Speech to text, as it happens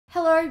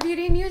Hello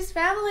Beauty News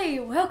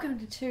family,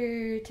 welcome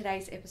to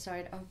today's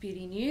episode of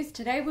Beauty News.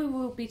 Today we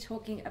will be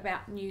talking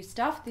about new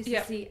stuff. This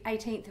is the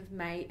 18th of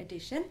May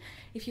edition.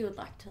 If you would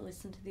like to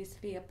listen to this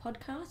via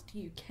podcast,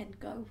 you can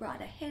go right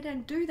ahead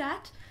and do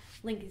that.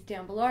 Link is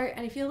down below.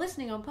 And if you're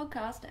listening on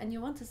podcast and you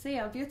want to see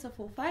our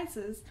beautiful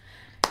faces,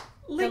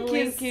 the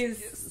link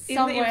is in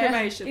the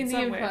information in the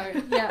somewhere.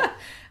 info.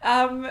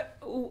 Yeah.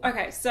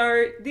 Okay,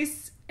 so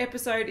this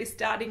episode is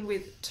starting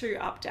with two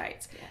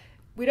updates. Yeah.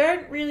 We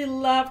don't really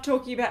love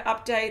talking about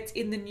updates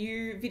in the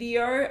new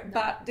video,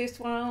 but this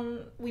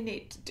one we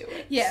need to do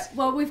it. Yeah,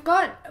 well, we've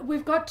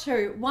got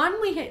two.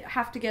 One we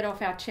have to get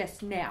off our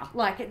chest now.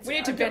 Like we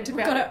need to vent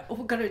about it.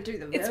 We've got to do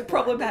them. It's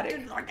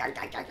problematic.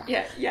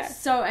 Yeah.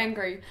 So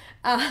angry.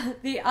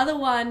 The other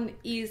one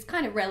is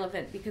kind of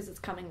relevant because it's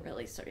coming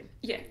really soon.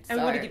 Yeah, and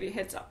we want to give you a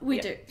heads up. We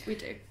do.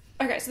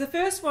 Okay, so the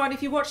first one,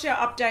 if you watched our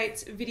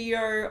updates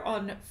video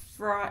on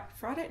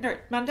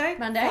Monday?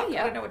 Monday,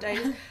 yeah. I don't know what day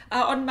it is.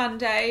 On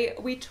Monday,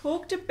 we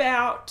talked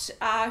about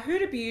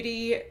Huda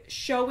Beauty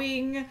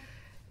showing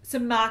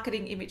some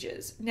marketing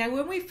images. Now,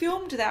 when we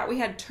filmed that, we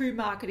had two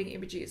marketing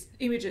images.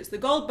 The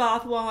gold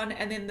bath one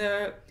and then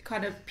the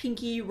kind of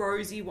pinky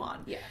rosy one.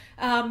 Yeah.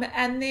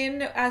 And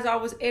then as I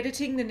was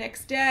editing the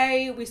next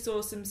day, we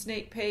saw some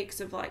sneak peeks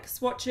of like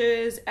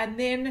swatches. And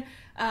then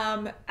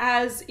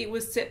as it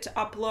was set to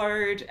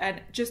upload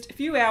and just a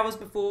few hours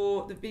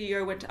before the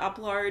video went to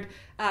upload,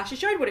 she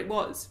showed what it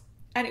was.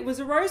 And it was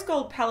a rose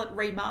gold palette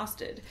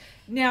remastered.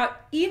 Now,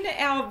 in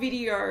our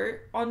video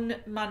on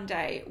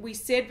Monday, we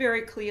said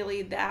very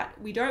clearly that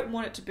we don't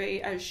want it to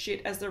be as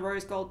shit as the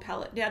rose gold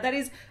palette. Now, that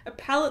is a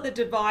palette that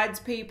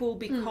divides people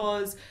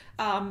because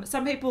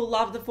some people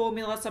love the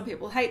formula, some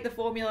people hate the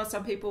formula,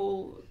 some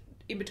people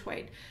in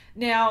between.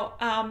 Now,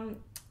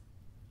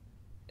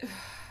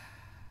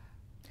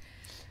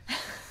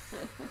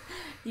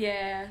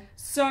 yeah.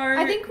 So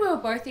I think we were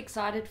both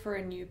excited for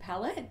a new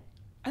palette.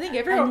 I think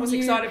everyone was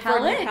excited for a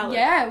new palette.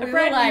 Yeah, we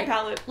were like, new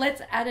palette.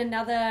 Let's add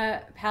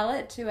another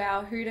palette to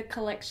our Huda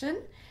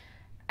collection.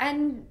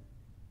 And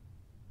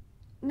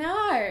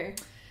no.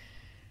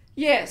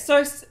 Yeah, so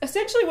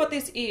essentially what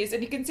this is,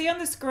 and you can see on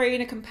the screen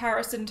a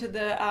comparison to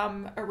the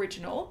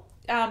original.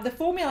 The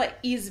formula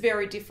is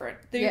very different.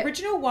 The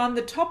original one,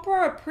 the top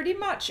row are pretty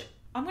much,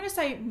 I'm going to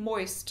say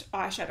moist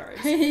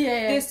eyeshadows.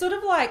 Yeah. They're sort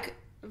of like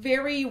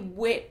very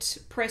wet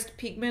pressed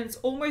pigments,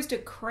 almost a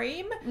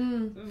cream.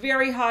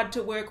 Very hard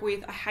to work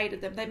with. I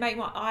hated them. They make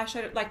my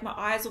eyeshadow, like my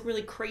eyes look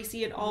really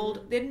creasy and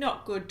old. They're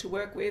not good to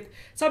work with.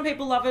 Some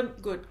people love them.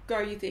 Good.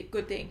 Go, you think.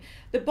 Good thing.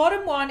 The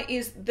bottom one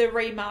is the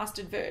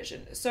remastered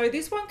version. So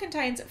this one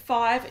contains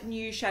 5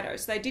 new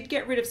shadows. So they did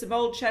get rid of some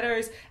old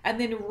shadows and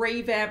then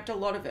revamped a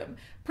lot of them.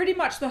 Pretty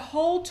much the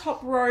whole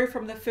top row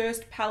from the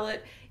first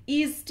palette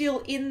is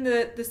still in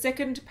the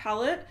second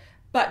palette,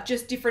 but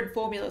just different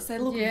formulas. They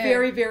look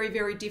very, very,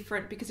 very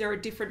different because they're a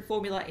different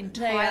formula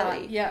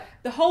entirely. Yeah.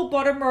 The whole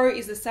bottom row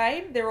is the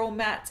same. They're all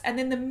mattes. And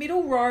then the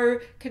middle row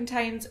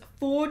contains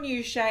 4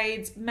 new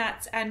shades,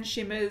 mattes and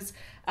shimmers.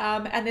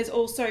 And there's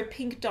also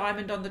Pink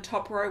Diamond on the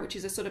top row, which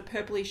is a sort of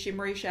purpley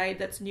shimmery shade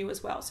that's new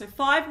as well. So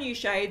 5 new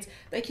shades.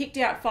 They kicked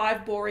out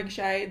 5 boring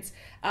shades,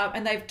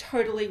 and they've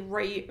totally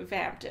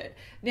revamped it.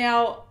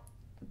 Now,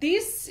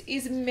 this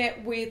is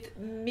met with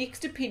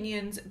mixed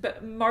opinions,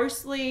 but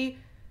mostly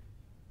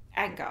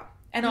anger,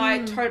 and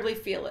I totally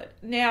feel it.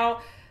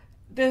 Now,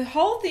 the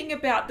whole thing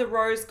about the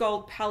rose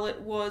gold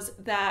palette was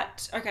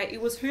that, okay,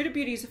 it was Huda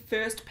Beauty's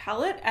first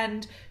palette,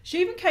 and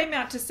she even came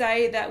out to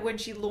say that when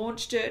she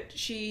launched it,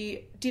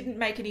 she didn't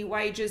make any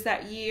wages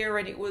that year,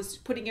 and it was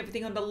putting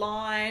everything on the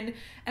line,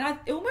 and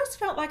it almost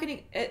felt like an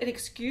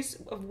excuse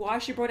of why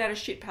she brought out a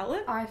shit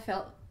palette. I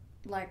felt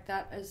like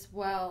that as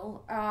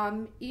well.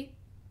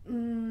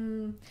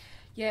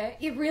 Yeah,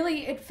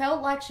 it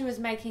felt like she was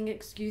making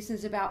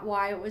excuses about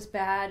why it was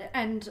bad,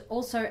 and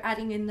also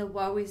adding in the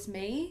woe is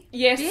me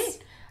bit.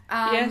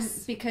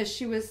 Yes. Because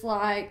she was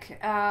like,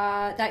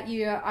 that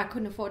year I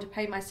couldn't afford to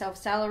pay myself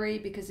salary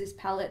because this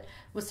palette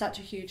was such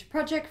a huge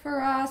project for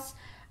us.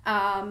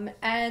 And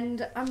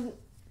I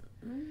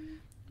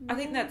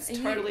think that's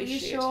totally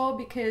shit. Are you sure?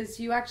 Because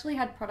you actually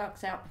had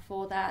products out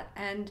before that,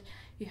 and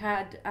you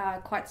had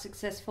quite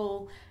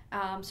successful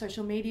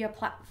social media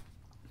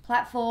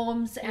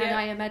platforms, and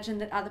I imagine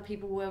that other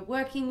people were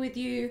working with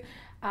you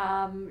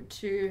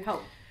to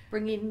help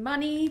bring in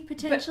money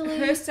potentially.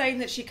 But her saying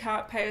that she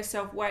can't pay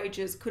herself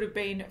wages could have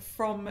been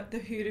from the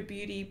Huda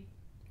Beauty,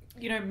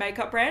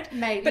 makeup brand.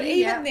 Maybe. But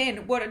even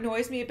then, what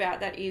annoys me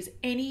about that is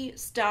any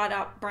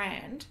startup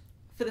brand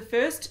for the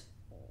first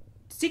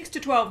 6 to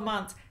 12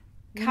 months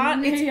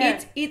can't.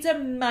 It's a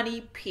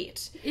money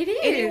pit. It is.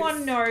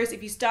 Anyone knows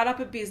if you start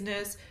up a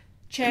business,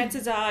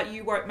 chances are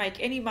you won't make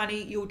any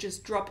money. You'll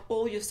just drop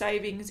all your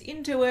savings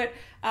into it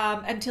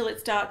until it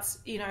starts,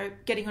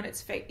 getting on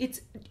its feet.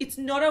 It's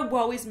not a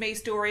woe is me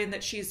story and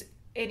that she's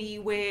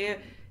anywhere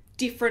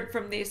different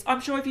from this.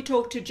 I'm sure if you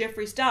talk to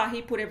Jeffree Star,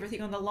 he put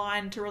everything on the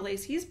line to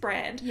release his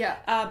brand. Yeah.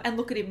 And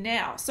look at him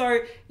now.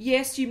 So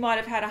yes, you might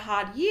have had a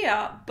hard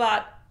year,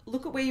 but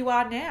look at where you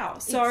are now.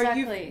 So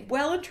Exactly. you've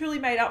well and truly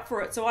made up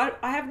for it. So I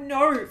have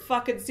no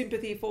fucking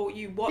sympathy for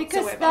you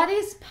whatsoever. Because that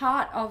is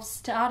part of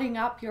starting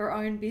up your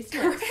own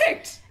business.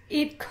 Correct.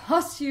 It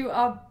costs you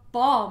a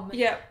bomb.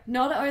 Yeah.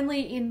 Not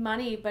only in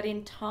money, but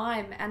in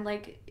time and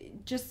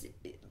just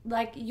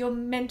your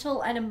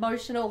mental and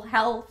emotional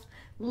health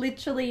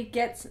literally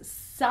gets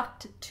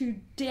sucked to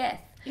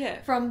death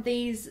from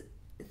these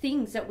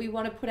things that we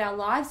want to put our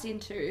lives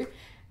into,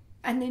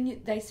 and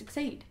then they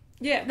succeed.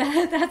 Yeah.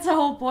 That's the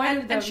whole point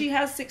of them. And she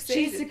has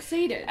succeeded. She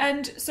succeeded.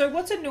 And so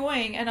what's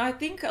annoying, and I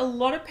think a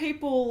lot of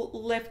people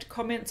left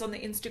comments on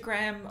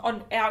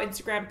on our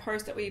Instagram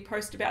post that we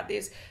posted about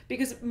this,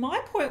 because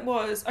my point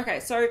was, okay,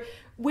 so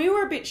we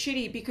were a bit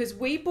shitty because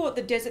we bought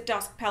the Desert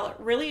Dusk palette,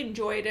 really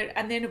enjoyed it,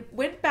 and then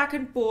went back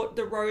and bought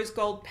the Rose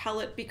Gold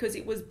palette because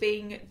it was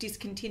being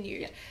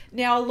discontinued. Yeah.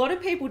 Now, a lot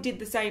of people did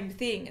the same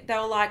thing. They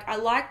were like, I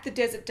like the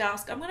Desert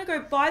Dusk. I'm going to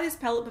go buy this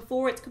palette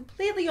before it's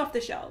completely off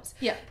the shelves.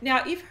 Yeah.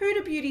 Now, if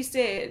Huda Beauty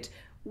said,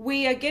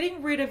 we are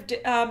getting rid of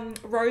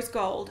Rose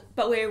Gold,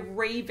 but we're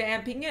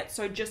revamping it,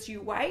 so just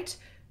you wait,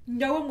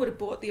 no one would have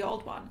bought the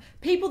old one.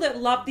 People that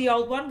loved the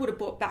old one would have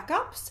bought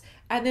backups.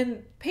 And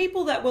then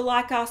people that were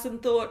like us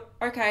and thought,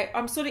 okay,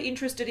 I'm sort of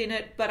interested in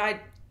it, but I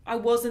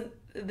wasn't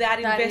that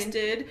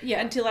invested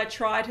until I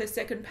tried her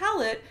second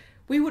palette,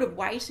 we would have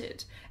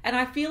waited. And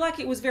I feel like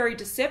it was very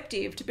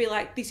deceptive to be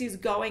like, this is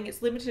going,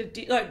 it's limited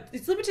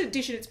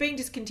edition, it's being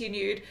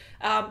discontinued,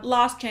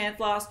 last chance.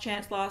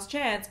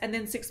 And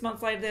then 6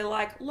 months later, they're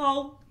like,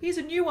 lol, here's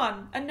a new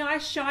one, a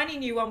nice shiny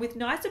new one with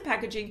nicer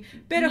packaging,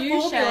 better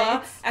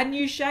formula, and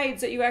new shades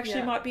that you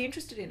actually might be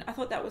interested in. I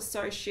thought that was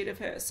so shit of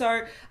her.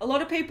 So a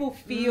lot of people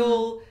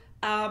feel,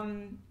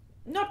 I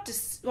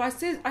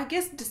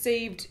guess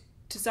deceived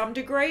to some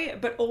degree,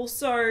 but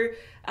also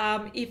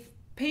if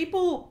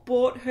people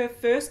bought her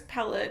first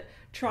palette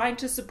trying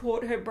to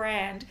support her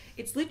brand,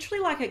 it's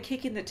literally like a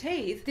kick in the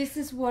teeth. This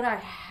is what I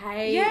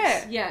hate.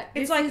 Yeah.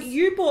 It's like,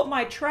 you bought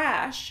my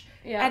trash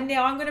and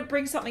now I'm going to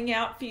bring something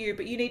out for you,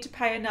 but you need to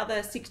pay another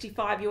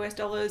 $65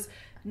 US,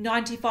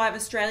 95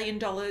 Australian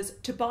dollars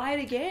to buy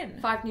it again.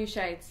 5 new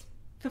shades.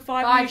 For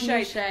five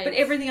new shades. But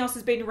everything else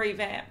has been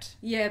revamped.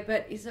 Yeah,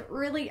 but is it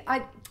really...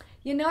 I'm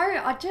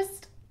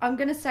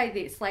going to say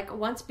this,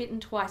 once bitten,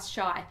 twice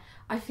shy.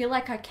 I feel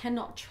like I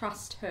cannot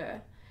trust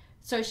her.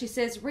 So she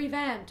says,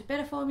 revamped,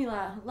 better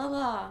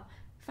formula,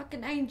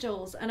 fucking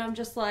angels. And I'm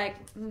just like,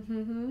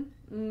 nah.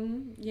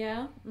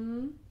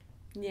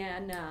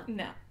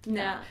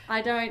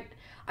 I don't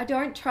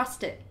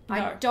trust it. No.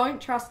 I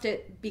don't trust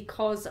it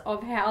because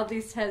of how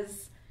this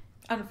has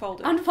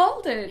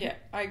unfolded. Yeah,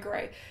 I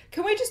agree.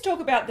 Can we just talk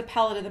about the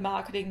palette and the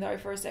marketing though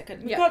for a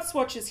second? We've got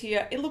swatches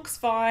here. It looks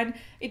fine.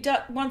 It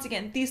does. Once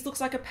again, this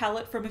looks like a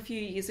palette from a few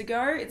years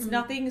ago. It's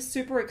nothing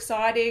super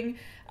exciting.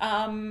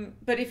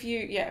 But if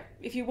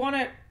you want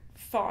it,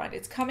 fine.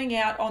 It's coming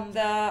out on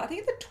I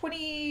think the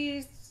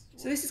 20th.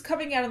 So this is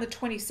coming out on the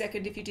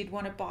 22nd if you did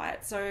want to buy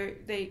it. So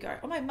there you go.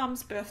 On my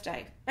mum's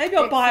birthday. Maybe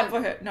I'll buy it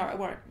for her. No, I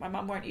won't. My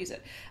mum won't use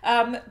it.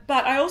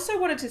 But I also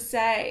wanted to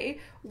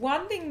say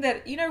one thing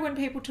that, when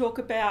people talk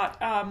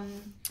about,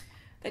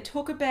 they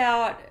talk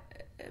about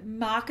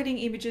marketing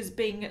images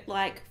being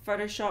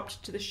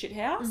photoshopped to the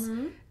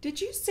shithouse.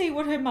 Did you see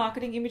what her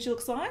marketing image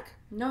looks like?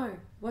 No.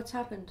 What's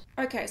happened?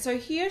 Okay, so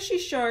here she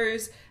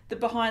shows the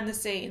behind the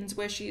scenes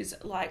where she's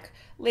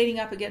leaning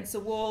up against the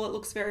wall. It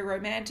looks very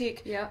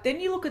romantic. Yeah. Then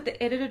you look at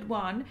the edited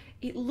one.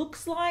 It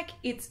looks like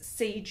it's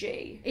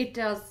CG. It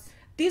does.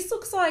 This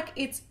looks like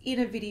it's in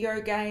a video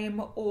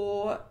game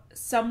or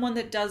someone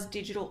that does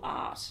digital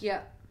art.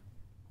 Yeah.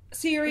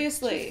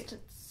 Seriously. It's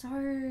so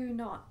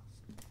not...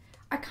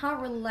 I can't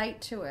relate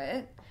to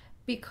it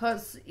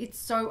because it's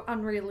so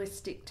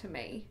unrealistic to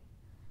me.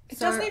 It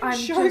doesn't even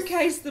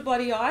showcase the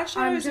bloody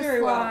eyeshadows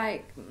very well.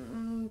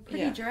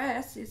 Pretty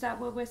dress. Is that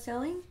what we're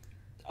selling?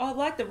 I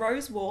like the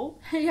rose wall.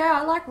 Yeah,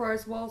 I like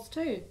rose walls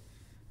too.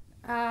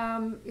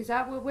 Is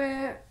that what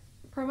we're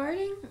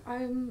promoting? I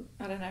don't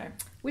know.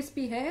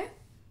 Wispy hair?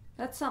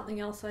 That's something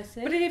else I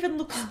said. But it even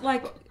looks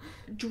like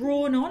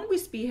drawn on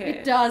wispy hair.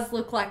 It does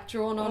look like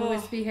drawn on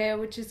wispy hair,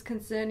 which is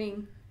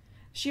concerning.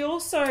 She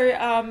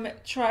also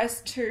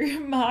tries to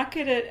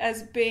market it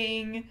as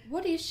being...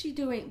 What is she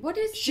doing? What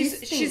is this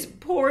thing? She's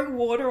pouring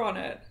water on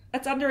it.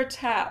 It's under a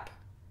tap.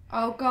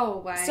 Oh, go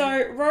away.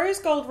 So, Rose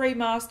Gold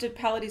Remastered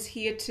palette is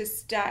here to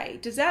stay.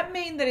 Does that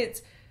mean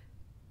that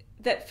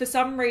that for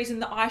some reason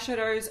the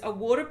eyeshadows are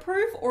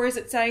waterproof, or is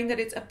it saying that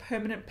it's a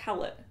permanent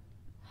palette?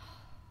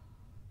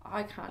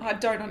 I can't. I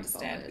don't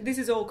understand. This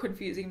is all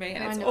confusing me,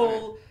 and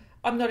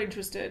I'm not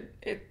interested.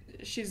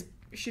 She's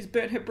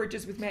burnt her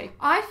bridges with me.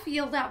 I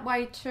feel that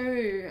way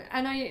too.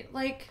 And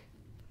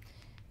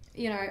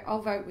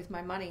I'll vote with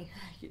my money.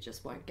 You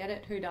just won't get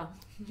it, Huda.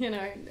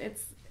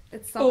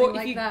 It's something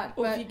like that.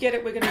 Or if you get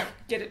it, we're going to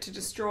get it to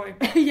destroy.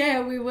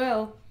 Yeah, we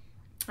will.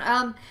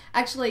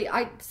 Actually,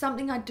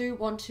 something I do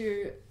want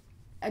to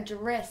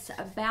address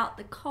about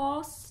the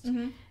cost.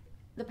 Mm-hmm.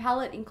 The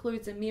palette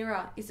includes a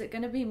mirror. Is it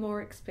going to be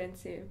more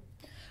expensive?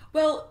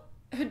 Well,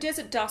 Her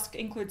Desert Dusk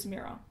includes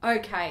mirror.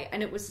 Okay,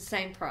 and it was the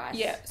same price.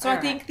 Yeah, so I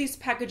think this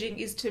packaging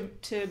is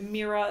to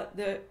mirror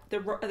the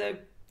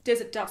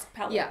Desert Dusk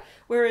palette. Yeah.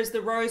 Whereas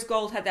the Rose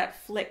Gold had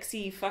that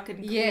flexy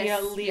fucking clear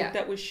lid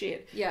that was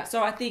shit. Yeah.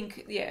 So I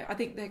think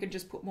they could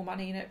just put more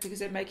money in it because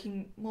they're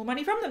making more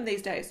money from them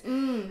these days.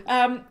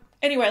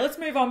 Anyway, let's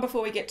move on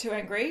before we get too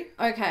angry.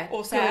 Okay.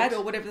 Or sad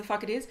or whatever the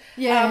fuck it is.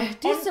 Yeah,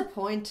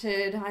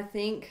 disappointed, I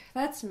think.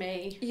 That's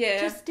me.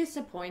 Yeah. Just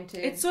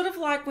disappointed. It's sort of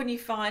like when you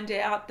find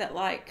out that,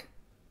 like,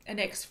 an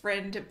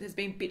ex-friend has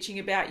been bitching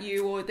about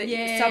you, or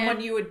that someone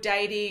you were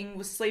dating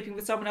was sleeping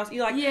with someone else.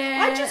 You're like,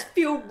 I just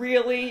feel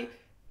really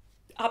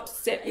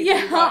upset with you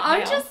right now.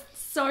 I'm just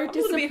so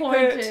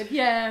disappointed.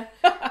 Yeah.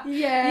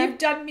 You've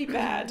done me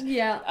bad.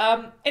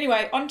 Yeah.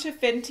 Anyway, on to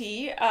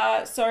Fenty.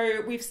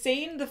 So we've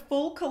seen the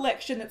full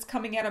collection that's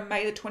coming out on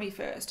May the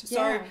 21st.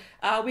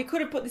 So we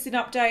could have put this in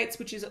updates,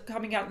 which is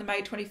coming out on the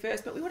May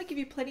 21st, but we want to give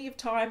you plenty of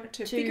time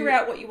to figure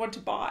out what you want to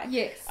buy.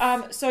 Yes.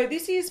 So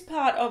this is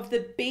part of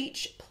the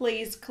Beach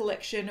Please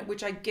collection,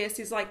 which I guess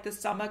is like the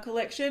summer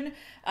collection.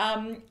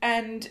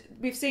 And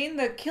we've seen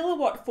the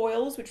kilowatt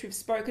foils, which we've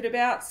spoken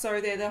about. So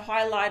they're the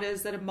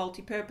highlighters that are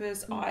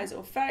multi-purpose, eyes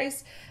or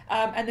face.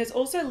 And there's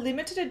also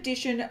limited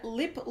edition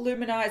lip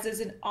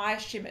luminizers and eye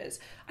shimmers.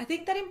 I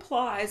think that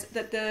implies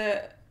that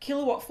the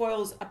kilowatt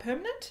foils are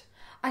permanent.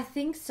 I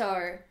think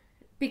so,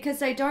 because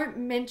they don't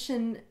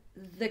mention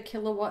the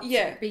kilowatts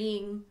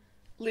being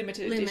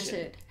limited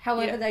edition.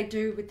 However, they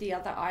do with the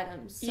other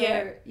items.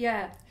 So,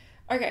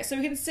 Okay, so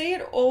we can see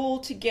it all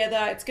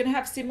together. It's going to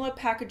have similar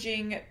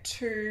packaging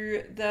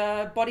to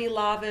the Body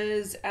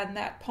Lavas and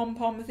that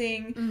pom-pom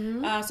thing.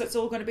 So it's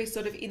all going to be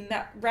sort of in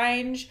that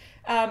range.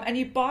 And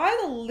you buy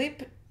the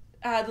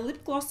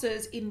lip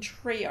glosses in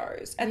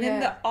trios. And then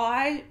the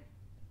eye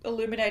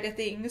illuminator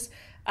things,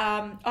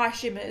 eye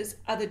shimmers,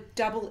 are the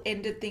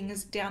double-ended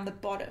things down the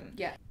bottom.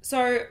 Yeah.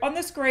 So on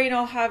the screen,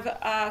 I'll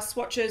have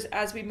swatches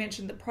as we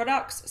mentioned the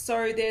products.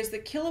 So there's the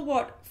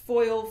Kilowatt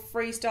Foil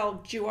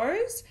Freestyle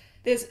Duos.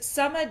 There's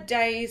Summer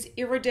Days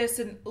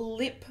Iridescent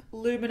Lip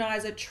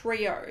Luminizer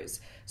Trios.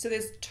 So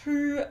there's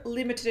 2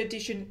 limited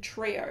edition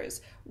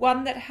trios.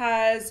 One that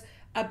has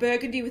a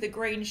burgundy with a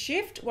green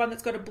shift, one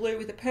that's got a blue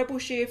with a purple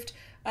shift,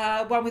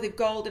 one with a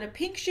gold and a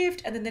pink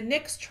shift, and then the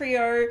next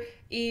trio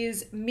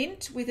is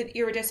mint with an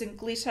iridescent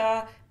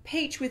glitter,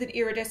 peach with an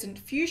iridescent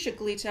fuchsia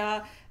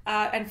glitter,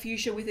 and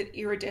fuchsia with an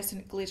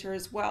iridescent glitter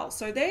as well.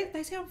 So they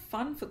sound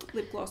fun for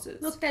lip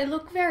glosses. Look, they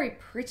look very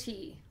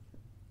pretty.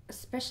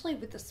 Especially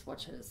with the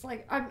swatches,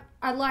 like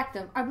I like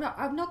them. I'm not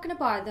going to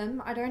buy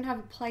them. I don't have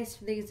a place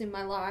for these in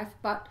my life,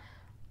 but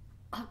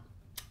I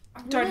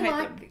really don't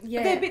hate them.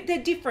 Yeah,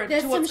 they're different.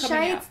 There's to what's some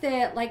coming shades out.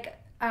 there, like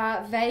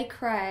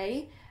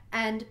Vacray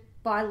and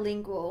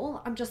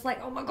Bilingual. I'm just like,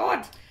 oh my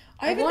god.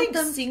 I even think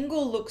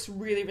Single looks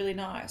really, really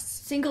nice.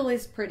 Single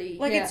is pretty.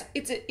 Like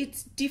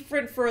it's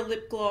different for a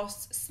lip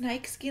gloss.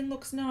 Snake skin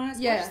looks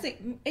nice. Yeah. I just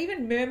think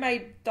even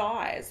mermaid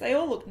thighs, they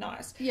all look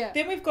nice. Yeah.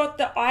 Then we've got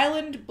the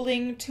Island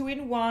Bling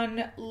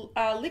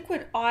 2-in-1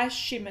 liquid eye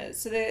shimmers.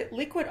 So they're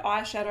liquid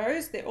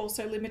eyeshadows. They're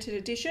also limited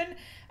edition.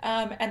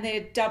 And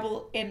they're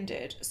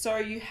double-ended. So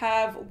you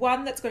have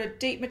one that's got a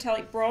deep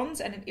metallic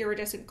bronze and an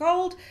iridescent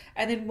gold,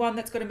 and then one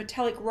that's got a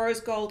metallic rose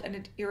gold and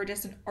an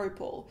iridescent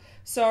opal.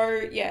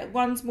 So yeah,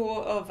 one's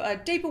more of a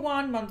deeper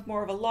one, one's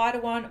more of a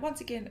lighter one. Once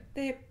again,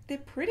 they're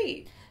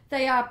pretty.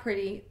 They are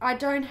pretty. I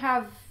don't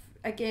have,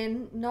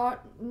 again,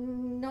 not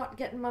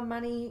getting my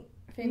money,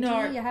 Fenty.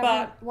 No, you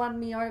haven't won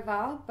me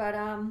over, but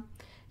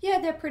yeah,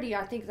 they're pretty.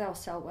 I think they'll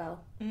sell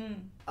well.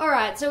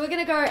 Alright, so we're going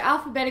to go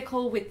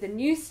alphabetical with the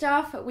new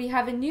stuff. We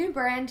have a new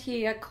brand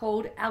here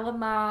called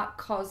Alamar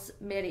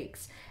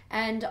Cosmetics.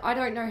 And I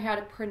don't know how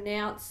to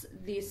pronounce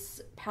this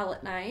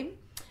palette name.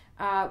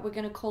 We're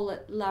going to call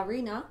it La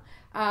Reina.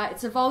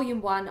 It's a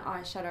volume 1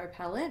 eyeshadow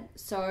palette.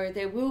 So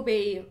there will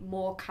be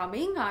more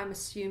coming, I'm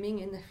assuming,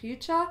 in the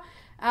future.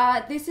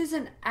 This is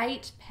an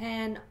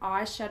 8-pan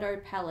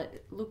eyeshadow palette.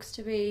 It looks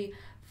to be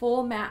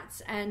 4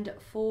 mattes and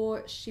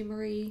 4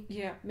 shimmery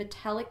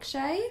metallic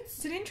shades.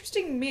 It's an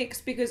interesting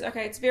mix because,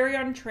 okay, it's very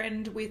on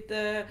trend with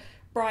the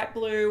bright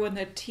blue and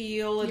the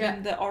teal and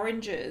then the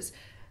oranges,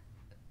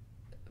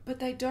 but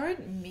they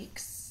don't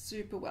mix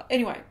super well.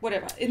 Anyway,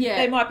 whatever.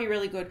 They might be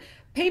really good.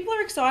 People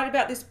are excited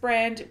about this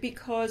brand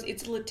because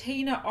it's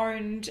Latina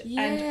owned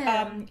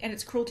and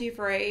it's cruelty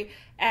free,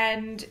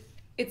 and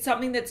it's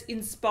something that's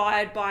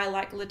inspired by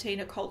like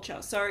Latina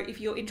culture. So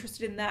if you're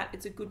interested in that,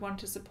 it's a good one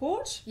to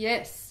support.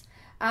 Yes.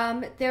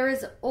 There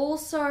is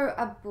also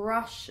a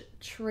brush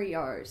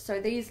trio. So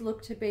these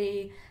look to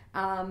be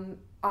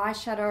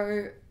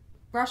eyeshadow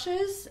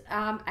brushes,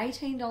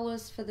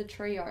 $18 for the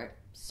trio.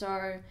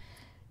 So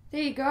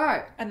there you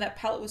go. And that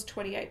palette was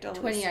 $28.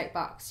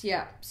 $28,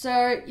 yeah.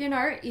 So, you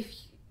know, if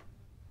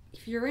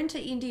you're into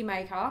indie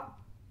makeup,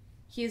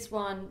 here's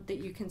one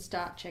that you can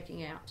start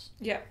checking out.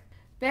 Yeah.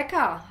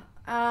 Becca.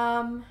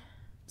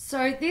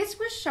 So this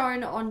was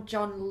shown on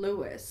John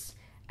Lewis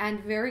and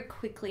very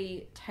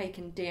quickly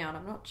taken down.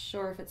 I'm not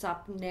sure if it's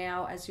up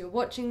now as you're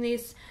watching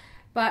this,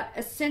 but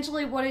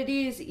essentially what it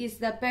is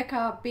the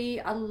Becca Be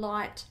a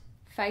Light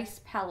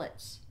face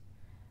palette.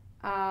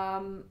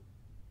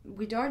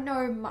 We don't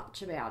know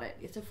much about it.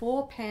 It's a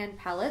 4-pan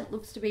palette.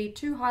 Looks to be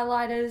 2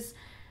 highlighters,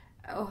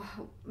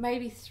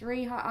 maybe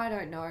 3. I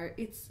don't know.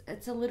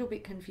 It's a little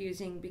bit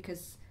confusing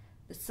because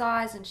the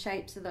size and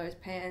shapes of those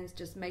pans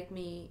just make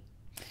me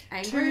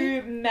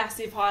angry. 2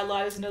 massive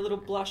highlighters and a little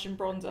blush and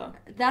bronzer.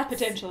 That's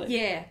potentially.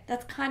 Yeah,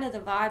 that's kind of the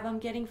vibe I'm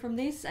getting from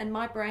this, and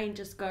my brain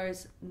just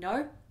goes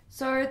no.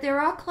 So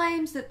there are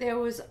claims that there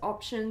was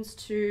options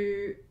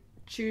to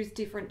choose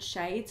different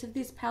shades of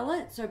this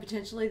palette. So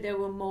potentially there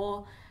were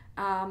more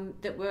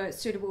that were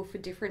suitable for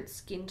different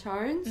skin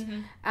tones,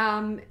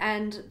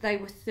 and they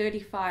were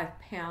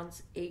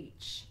 £35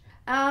 each.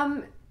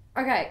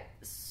 Okay,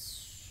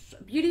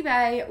 Beauty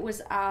Bay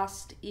was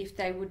asked if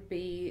they would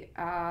be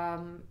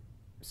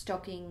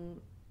stocking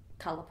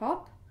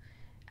Colourpop,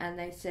 and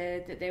they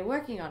said that they're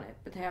working on it,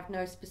 but they have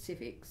no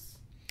specifics.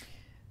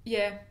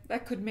 Yeah,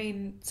 that could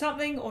mean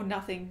something or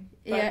nothing.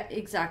 Yeah,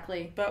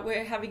 exactly. But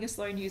we're having a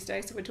slow news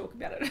day, so we're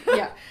talking about it.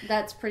 Yeah,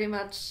 that's pretty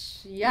much,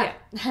 yeah.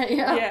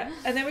 Yeah.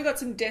 And then we got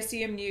some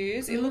Deciem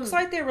news. It looks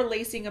like they're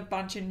releasing a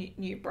bunch of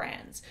new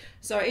brands.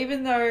 So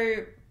even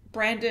though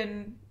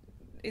Brandon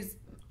is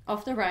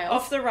off the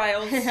rails,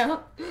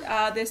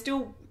 they're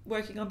still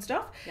working on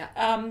stuff. Yeah.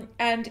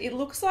 And it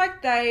looks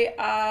like they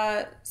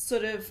are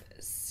sort of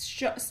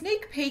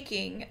sneak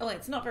peeking. Well,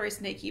 it's not very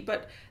sneaky,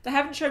 but they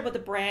haven't showed what the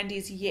brand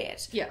is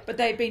yet. Yeah. But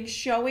they've been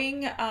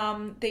showing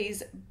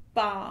these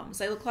balms.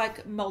 They look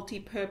like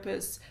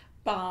multi-purpose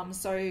balms,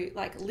 so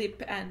like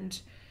lip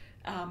and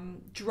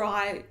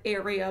dry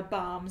area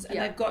balms, and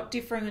they've got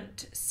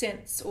different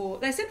scents, or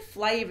they said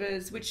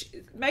flavors, which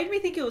made me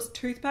think it was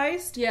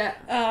toothpaste.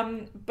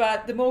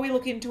 But the more we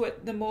look into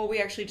it, the more we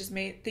actually just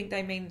think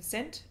they mean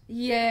scent.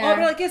 Yeah.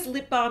 But I guess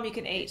lip balm you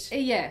can eat.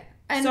 Yeah.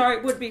 And so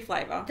it would be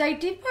flavour. They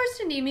did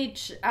post an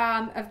image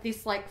of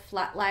this like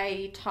flat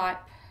lay type,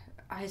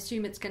 I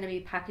assume it's going to be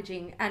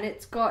packaging, and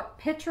it's got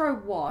Petro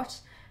Watt,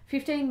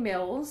 15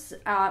 mils,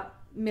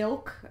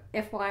 milk,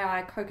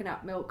 FYI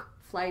coconut milk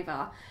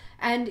flavour.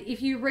 And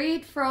if you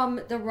read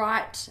from the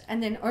right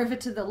and then over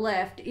to the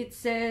left, it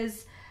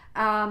says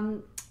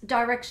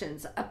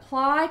directions.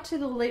 Apply to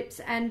the lips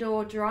and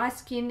or dry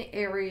skin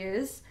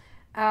areas.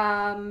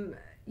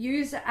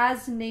 Use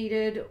as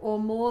needed or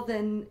more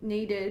than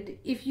needed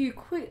if you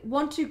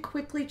want to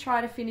quickly try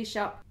to finish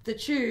up the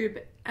tube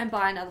and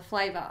buy another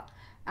flavour.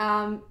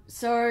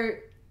 So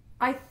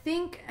I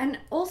think, and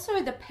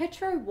also the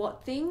Petro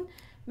Watt thing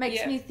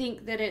makes me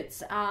think that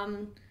it's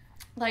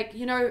like,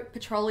 you know,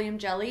 petroleum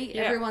jelly.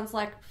 Yeah. Everyone's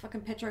like,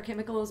 fucking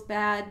petrochemical is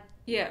bad.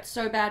 Yeah. It's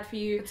so bad for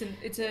you.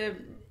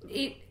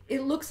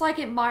 It looks like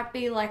it might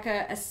be like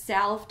a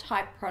salve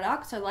type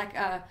product. So like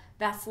a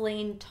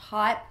Vaseline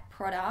type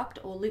product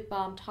or lip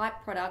balm type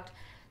product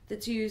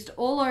that's used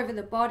all over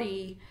the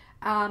body,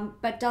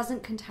 but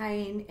doesn't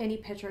contain any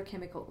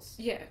petrochemicals.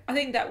 Yeah, I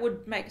think that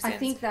would make sense. I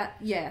think that,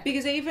 yeah.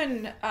 Because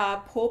even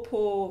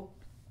pore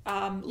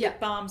lip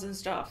balms and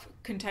stuff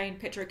contain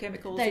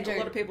petrochemicals. They do. A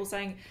lot of people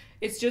saying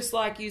it's just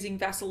like using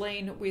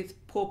Vaseline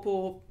with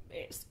pore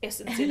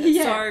essence in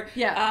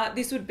it.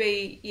 This would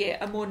be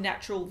a more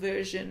natural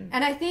version.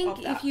 And I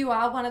think if you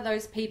are one of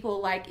those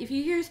people, like if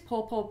you use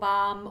pore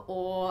balm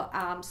or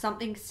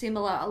something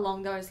similar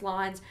along those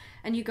lines,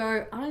 and you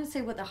go, I don't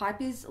see what the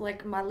hype is,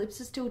 like my lips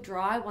are still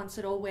dry once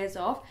it all wears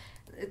off,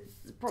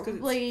 it's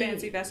probably it's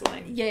fancy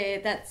Vaseline.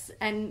 Yeah,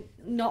 and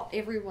not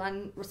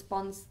everyone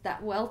responds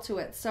that well to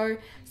it. So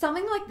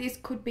something like this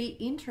could be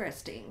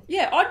interesting.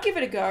 Yeah, I'd give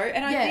it a go.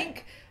 And I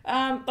think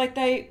like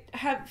they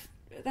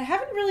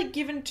haven't really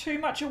given too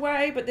much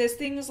away, but there's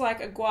things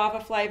like a guava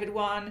flavoured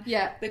one.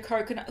 Yeah. The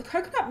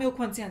coconut milk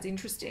one sounds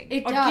interesting.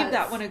 I'd give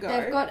that one a go.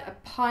 They've got a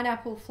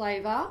pineapple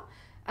flavour.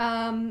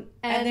 And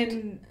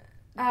then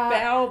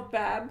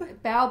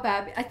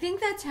baobab. I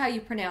think that's how you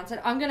pronounce it.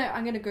 I'm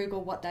gonna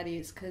Google what that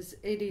is because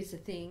it is a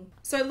thing.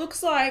 So it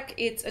looks like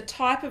it's a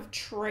type of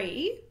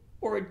tree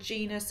or a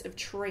genus of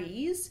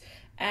trees,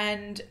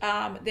 and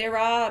there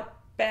are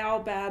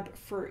baobab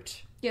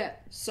fruit. Yeah.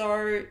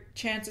 So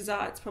chances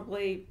are it's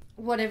probably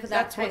whatever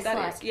that tastes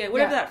like. Yeah,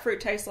 whatever that fruit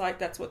tastes like,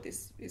 that's what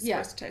this is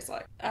supposed to taste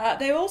like.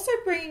 They're also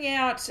bringing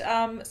out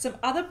some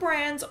other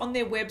brands on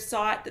their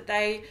website that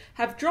they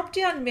have drop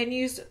down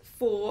menus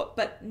for,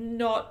 but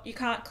you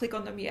can't click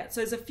on them yet.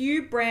 So there's a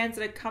few brands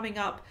that are coming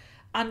up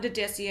under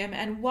Deciem,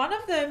 and one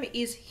of them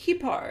is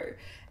Hippooh,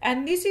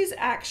 and this is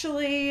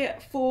actually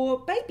for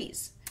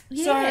babies.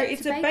 Yeah, so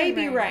it's a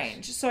baby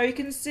range. So you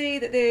can see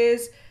that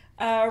there's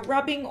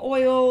rubbing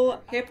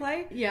oil, hair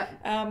play,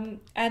 and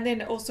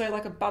then also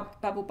like a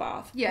bubble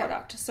bath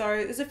product.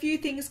 So there's a few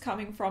things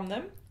coming from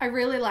them. I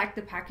really like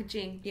the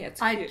packaging. Yeah,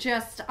 it's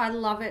cute. I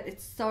love it.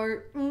 It's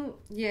so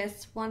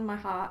won my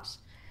heart.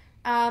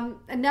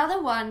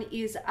 Another one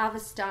is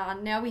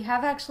Avestan. Now we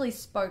have actually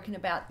spoken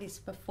about this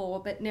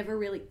before, but never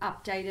really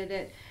updated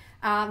it.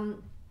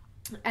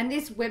 And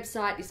this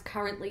website is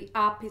currently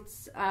up.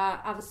 It's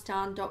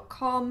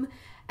avestan.com,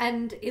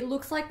 and it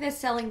looks like they're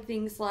selling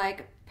things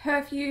like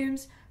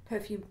perfumes,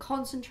 perfume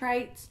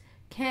concentrates,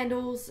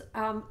 candles,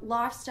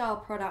 lifestyle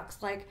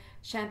products like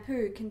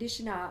shampoo,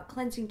 conditioner,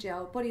 cleansing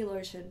gel, body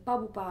lotion,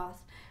 bubble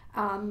bath,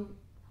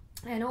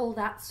 and all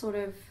that sort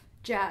of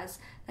jazz.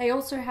 They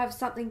also have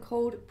something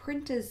called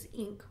Printer's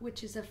Ink,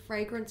 which is a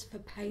fragrance for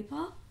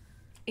paper.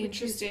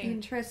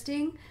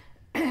 Interesting.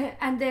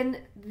 And then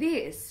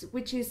this,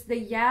 which is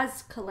the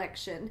Yaz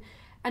collection.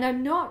 And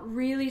I'm not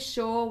really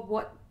sure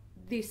what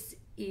this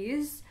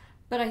is,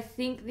 but I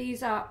think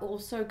these are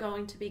also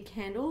going to be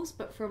candles,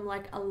 but from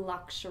like a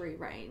luxury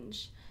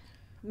range.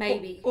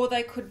 Maybe. Or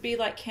they could be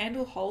like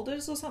candle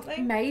holders or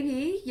something.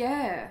 Maybe,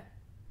 yeah.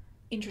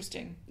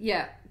 Interesting.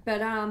 Yeah,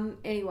 but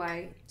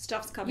anyway.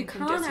 Stuff's coming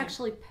from Deciem. You can't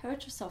actually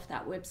purchase off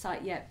that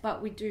website yet,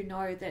 but we do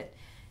know that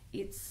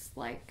it's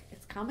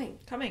coming.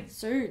 Coming.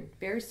 Soon,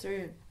 very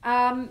soon.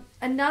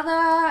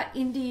 Another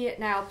indie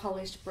nail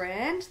polish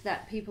brand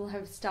that people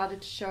have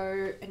started to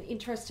show an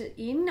interest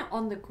in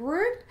on the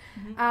group,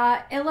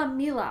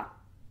 Mila.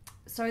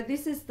 So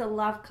this is the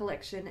Love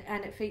collection,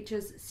 and it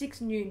features 6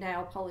 new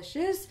nail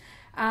polishes.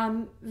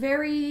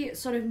 Very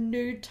sort of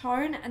nude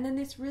tone, and then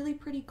this really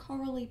pretty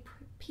corally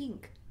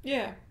pink.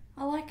 Yeah.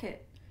 I like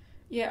it.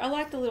 Yeah, I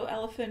like the little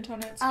elephant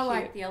on it. It's I cute.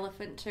 like the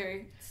elephant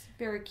too. It's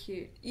very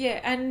cute.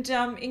 Yeah, and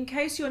in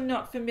case you're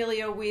not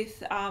familiar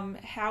with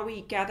how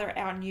we gather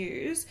our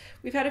news,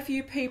 we've had a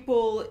few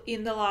people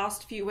in the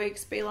last few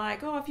weeks be like,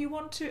 if you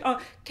want to,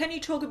 can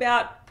you talk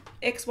about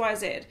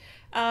XYZ?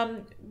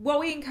 What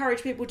we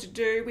encourage people to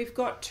do, we've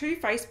got 2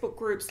 Facebook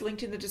groups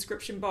linked in the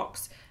description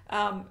box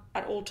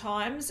at all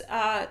times.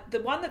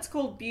 The one that's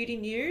called Beauty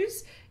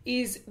News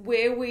is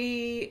where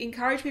we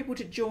encourage people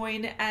to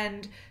join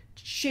and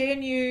share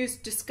news,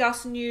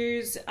 discuss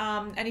news,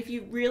 and if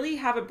you really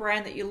have a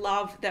brand that you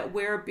love that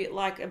we're a bit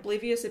like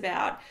oblivious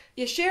about,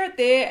 share it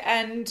there,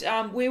 and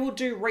we will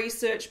do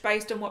research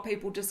based on what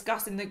people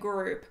discuss in the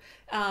group,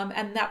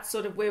 and that's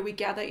sort of where we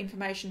gather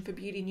information for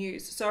beauty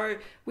news. So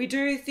we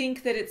do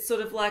think that it's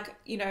sort of like,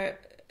 a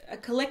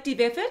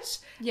collective effort,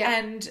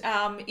 and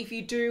if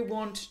you do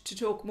want to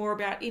talk more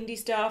about indie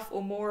stuff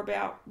or more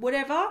about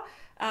whatever,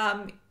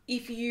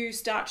 if you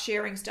start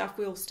sharing stuff,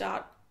 we'll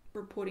start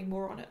reporting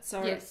more on it.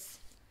 So yes,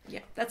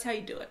 that's how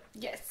you do it.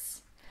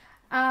 Yes.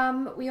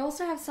 We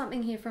also have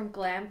something here from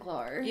Glam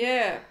Glow.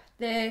 Yeah.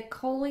 They're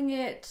calling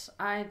it,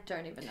 I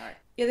don't even know.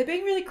 Yeah, they're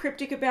being really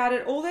cryptic about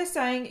it. All they're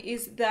saying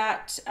is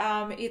that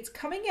it's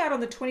coming out on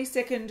the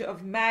 22nd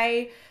of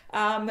May.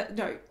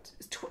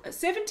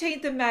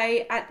 17th of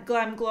May at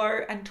Glam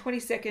Glow and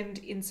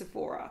 22nd in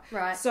Sephora.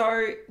 Right.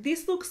 So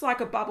this looks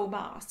like a bubble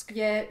mask.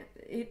 Yeah,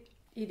 it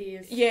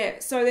is. Yeah,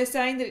 so they're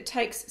saying that it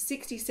takes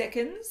 60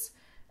 seconds.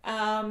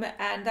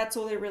 And that's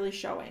all they're really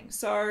showing.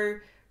 So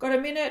got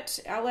a minute.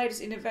 Our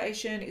latest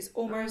innovation is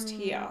almost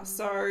here.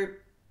 So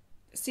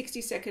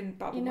 60-second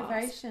bubble mask.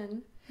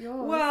 Innovation.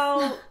 Yours.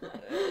 Well,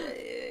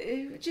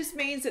 it just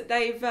means that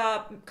they've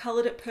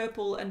coloured it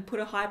purple and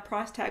put a high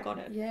price tag on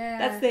it. Yeah.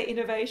 That's their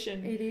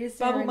innovation. It is.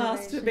 Bubble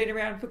masks have been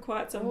around for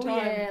quite some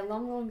time. Yeah,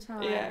 long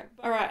time. Yeah.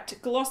 All right.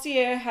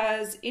 Glossier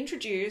has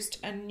introduced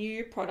a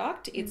new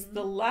product. It's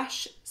the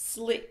Lash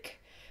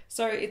Slick.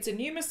 So it's a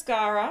new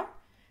mascara.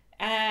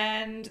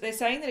 And they're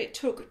saying that it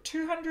took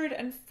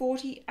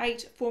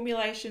 248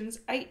 formulations,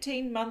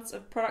 18 months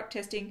of product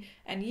testing,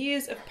 and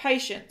years of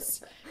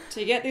patience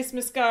to get this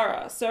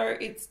mascara. So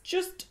it's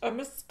just a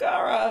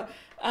mascara.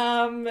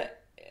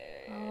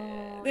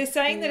 They're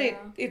saying that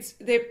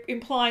they're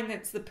implying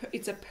that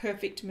it's a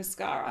perfect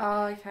mascara.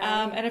 Oh, okay.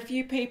 And a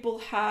few people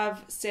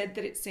have said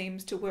that it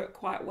seems to work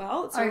quite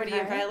well. It's already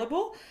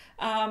available.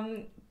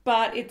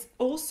 But it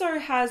also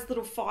has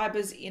little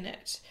fibres in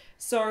it.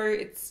 So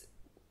it's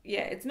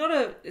not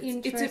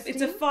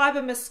it's a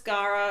fibre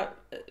mascara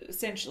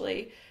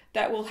essentially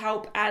that will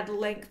help add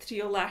length to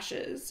your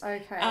lashes.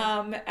 Okay.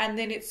 And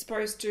then it's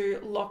supposed to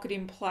lock it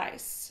in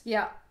place.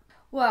 Yeah.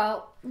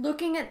 Well,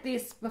 looking at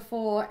this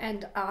before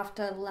and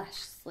after Lash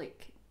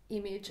Slick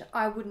image,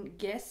 I wouldn't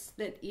guess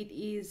that it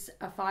is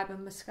a fibre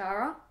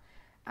mascara.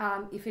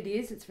 If it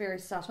is, it's very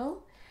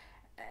subtle.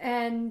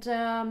 And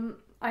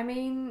I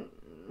mean,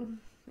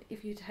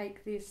 if you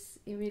take this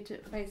image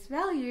at face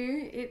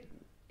value,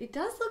 it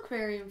does look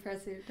very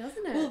impressive,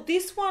 doesn't it? Well,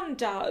 this one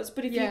does,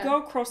 but if you go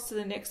across to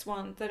the next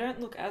one, they don't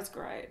look as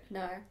great.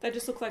 No. They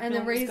just look like and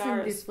the reason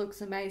mascaras. This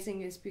looks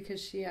amazing is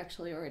because she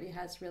actually already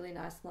has really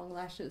nice long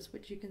lashes,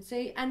 which you can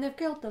see, and they've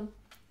curled them.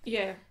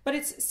 Yeah, but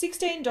it's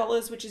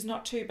 $16, which is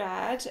not too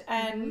bad,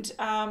 and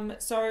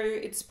so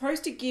it's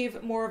supposed to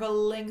give more of a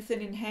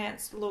lengthened,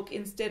 enhanced look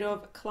instead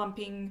of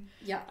clumping.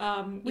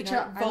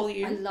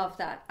 Volume. I love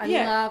that. I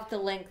love the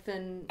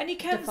lengthen. And you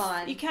can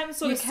define. You can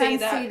sort of see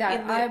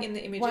that in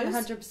the images.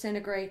 100%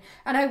 agree.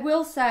 And I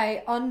will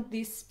say on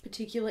this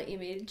particular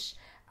image,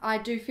 I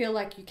do feel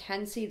like you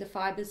can see the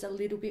fibres a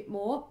little bit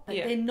more, but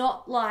they're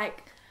not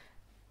like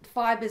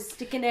fibres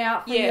sticking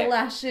out from your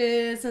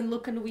lashes and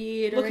looking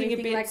weird or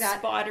anything like that.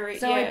 Spidery.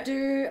 So I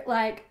do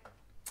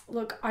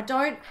look, I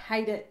don't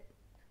hate it,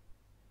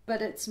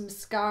 but it's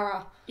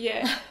mascara.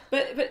 Yeah,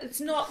 but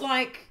it's not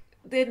like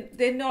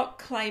they're not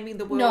claiming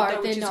the world, No,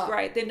 though, which they're is not.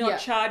 great. They're not Yeah.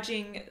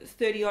 charging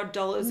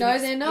 $30-odd. No,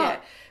 they're not. Yeah.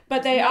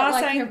 But they Not are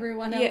like saying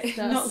everyone else does.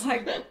 not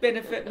like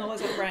Benefit and all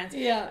those other brands.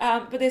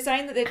 Yeah. But they're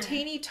saying that they're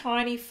teeny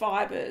tiny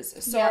fibers,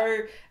 so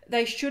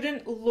they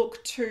shouldn't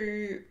look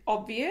too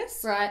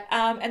obvious. Right.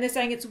 And they're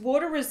saying it's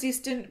water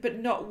resistant but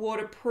not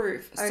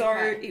waterproof, so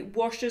Okay. it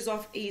washes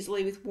off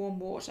easily with warm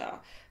water.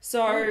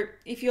 So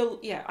if you're,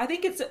 I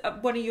think it's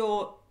one of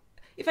your.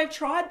 If I've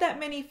tried that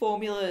many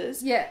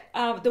formulas,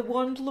 the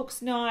wand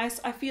looks nice.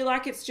 I feel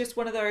like it's just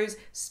one of those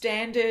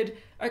standard.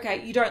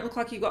 Okay, you don't look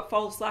like you've got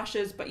false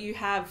lashes, but you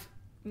have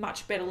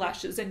much better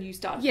lashes than you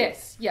started.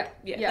 Yes, with.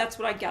 Yeah, that's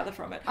what I gather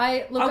from it.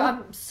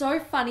 I'm so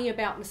funny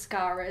about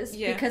mascaras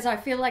Yeah. because I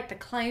feel like the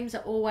claims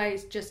are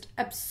always just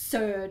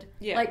absurd.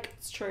 Yeah, like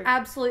it's true.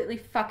 Absolutely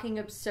fucking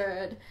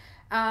absurd.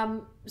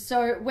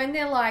 So when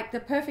they're like the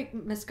perfect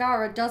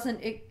mascara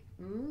doesn't.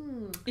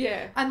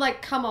 I'm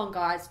like, come on,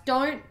 guys,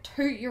 don't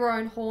toot your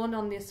own horn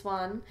on this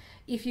one.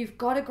 If you've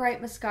got a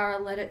great mascara,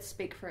 let it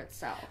speak for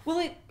itself.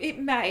 Well, it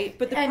may,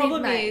 but the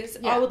problem is,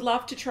 I would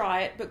love to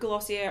try it, but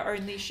Glossier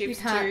only ships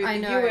to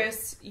the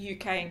US,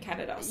 UK, and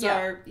Canada.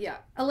 So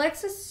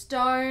Alexis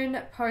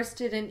Stone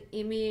posted an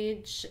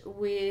image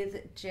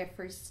with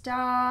Jeffree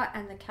Star,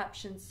 and the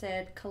caption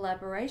said,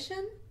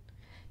 "Collaboration.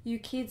 You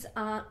kids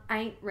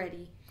ain't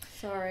ready.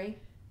 Sorry."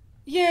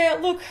 Yeah,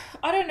 look,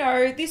 I don't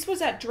know. This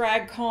was at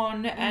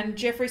DragCon and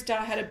Jeffree Star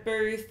had a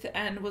booth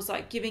and was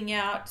like giving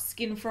out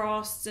skin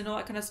frosts and all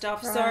that kind of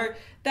stuff. Right.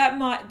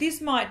 So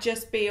this might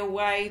just be a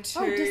way to.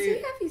 Oh, does he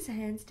have his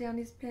hands down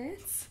his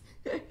pants?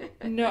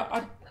 No,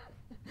 I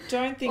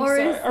don't think Or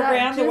so. is that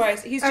Around the just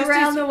waist. He's just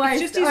around the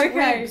waist. It's just his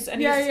ribs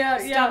and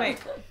his stomach.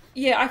 Yeah.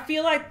 Yeah, I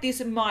feel like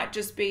this might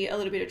just be a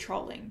little bit of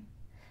trolling.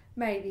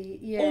 Maybe,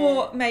 yeah.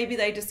 Or maybe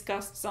they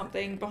discussed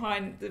something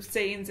behind the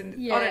scenes and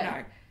I don't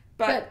know.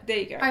 But there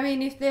you go. I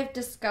mean, if they've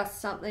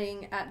discussed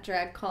something at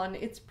DragCon,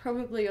 it's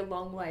probably a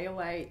long way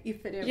away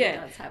if it ever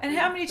does happen. And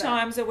how many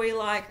times are we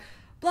like,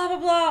 blah, blah,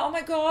 blah, oh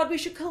my God, we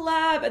should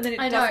collab, and then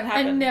it doesn't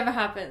happen. It never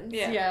happens.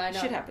 Yeah, I know.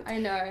 Shit happens. I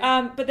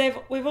know.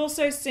 But we've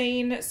also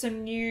seen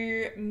some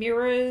new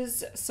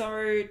mirrors, so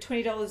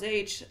 $20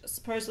 each,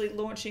 supposedly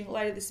launching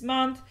later this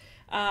month.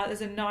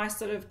 There's a nice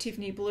sort of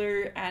Tiffany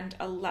blue and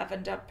a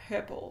lavender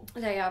purple.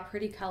 They are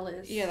pretty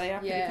colours. Yeah, they are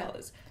pretty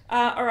colours.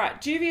 All right,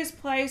 Juvia's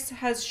Place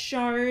has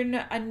shown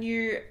a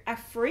new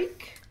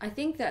Afrique. I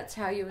think that's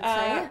how you would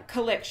say it.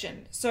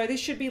 Collection. So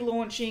this should be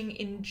launching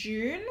in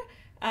June.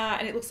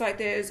 And it looks like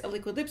there's a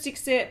liquid lipstick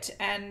set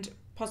and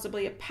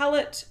possibly a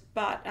palette,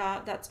 but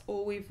that's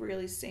all we've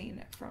really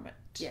seen from it.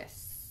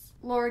 Yes.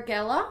 Laura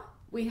Geller,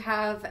 we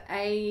have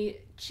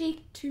a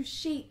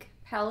Cheek-to-Chic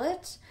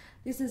palette.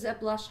 This is a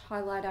blush,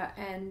 highlighter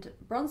and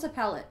bronzer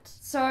palette.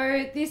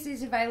 So this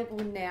is available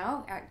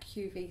now at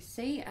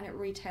QVC and it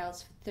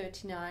retails for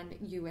 $39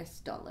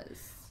 US.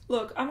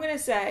 Look, I'm going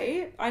to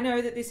say, I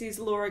know that this is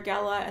Laura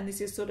Geller and this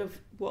is sort of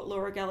what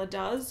Laura Geller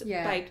does,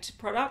 baked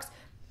products.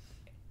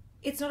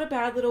 It's not a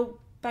bad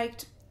little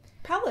baked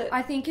palette.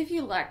 I think if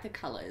you like the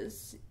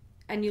colours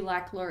and you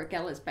like Laura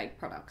Geller's baked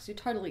products, you're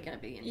totally going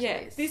to be into this.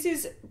 Yeah, this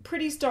is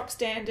pretty stock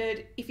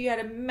standard. If you had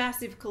a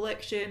massive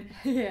collection,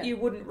 you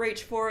wouldn't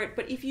reach for it.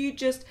 But if you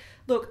just...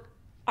 Look,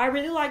 I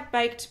really like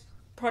baked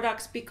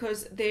products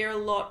because they're a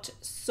lot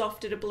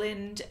softer to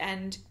blend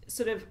and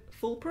sort of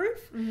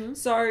foolproof. Mm-hmm.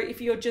 So if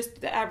you're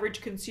just the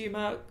average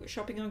consumer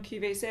shopping on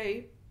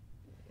QVC,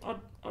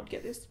 I'd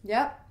get this.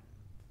 Yep.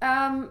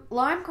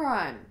 Lime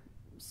Crime.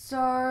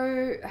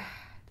 So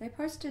they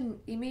posted an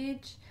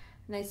image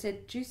and they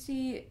said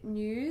juicy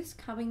news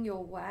coming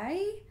your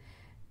way,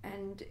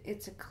 and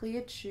it's a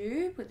clear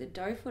tube with a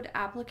doe foot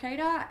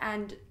applicator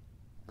and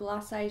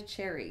glacé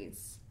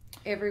cherries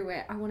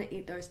everywhere. I want to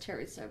eat those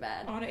cherries so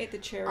bad. I want to eat the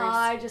cherries.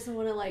 I just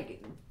want to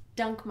like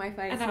dunk my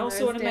face in those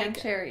damn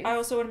cherries. I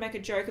also want to make a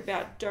joke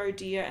about doe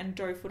deer and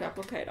doe foot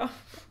applicator.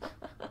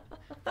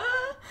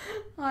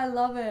 I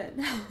love it.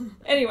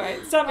 Anyway,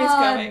 something's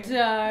coming.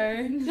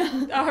 Doe.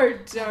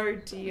 Oh,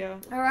 dear.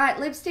 All right,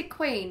 Lipstick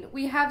Queen.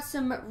 We have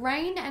some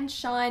Rain and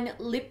Shine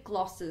lip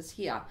glosses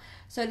here.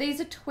 So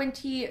these are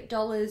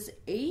 $20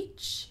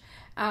 each.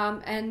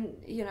 And,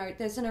 you know,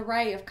 there's an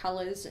array of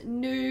colours.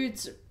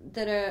 Nudes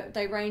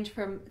they range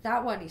from...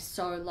 That one is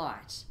so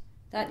light.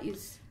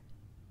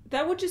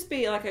 That would just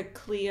be like a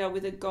clear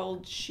with a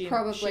gold shimmer.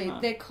 Probably.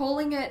 They're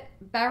calling it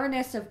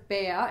Baroness of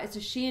Bear. It's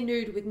a sheer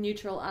nude with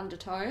neutral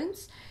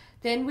undertones.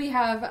 Then we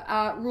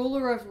have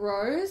Ruler of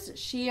Rose,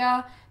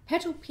 sheer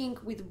petal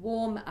pink with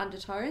warm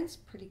undertones.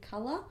 Pretty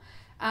colour.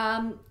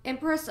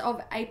 Empress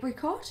of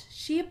Apricot,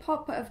 sheer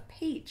pop of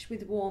peach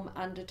with warm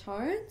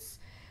undertones.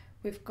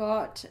 We've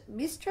got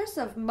Mistress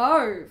of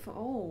Mauve.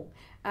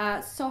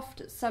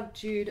 Soft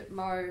subdued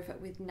mauve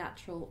with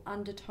natural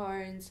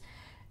undertones.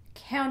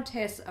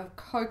 Countess of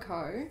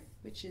Cocoa,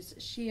 which is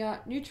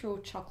sheer neutral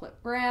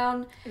chocolate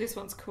brown. This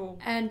one's cool.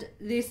 And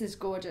this is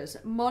gorgeous.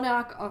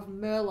 Monarch of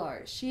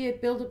Merlot, sheer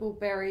buildable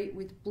berry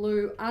with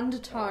blue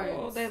undertones.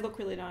 Oh, they look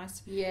really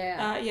nice.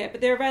 Yeah.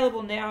 But they're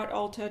available now at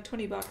Ulta,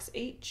 $20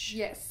 each.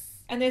 Yes.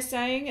 And they're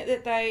saying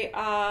that they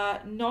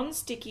are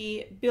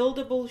non-sticky,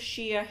 buildable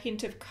sheer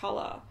hint of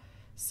colour.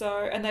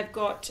 So, and they've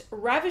got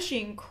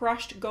ravishing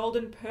crushed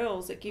golden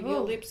pearls that give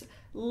your lips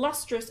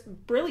lustrous,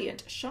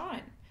 brilliant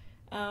shine.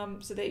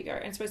 So there you go.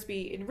 And it's supposed to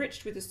be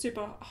enriched with a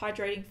super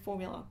hydrating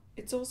formula.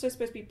 It's also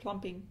supposed to be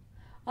plumping.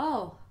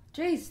 Oh,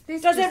 geez.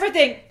 This does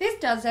everything. This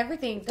does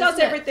everything. Does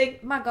everything.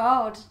 My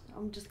God.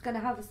 I'm just going to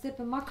have a sip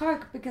of my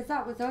Coke because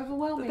that was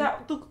overwhelming.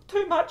 That looked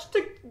too much.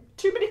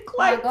 Too many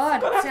claims. Oh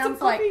my God.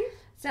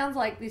 Sounds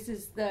like this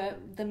is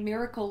the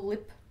miracle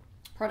lip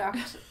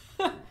product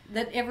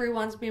that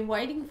everyone's been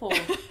waiting for.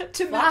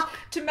 to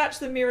match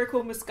the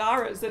miracle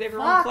mascaras that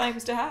everyone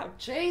claims to have.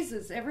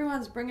 Jesus,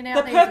 everyone's bringing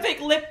out the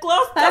perfect lip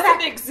gloss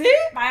doesn't exist.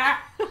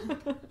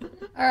 All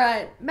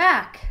right,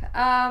 MAC.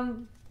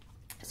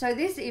 So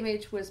this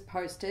image was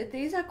posted.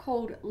 These are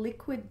called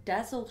liquid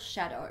Dazzle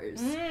shadows.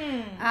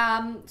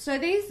 So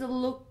these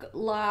look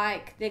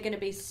like they're going to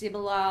be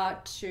similar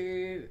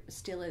to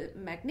Still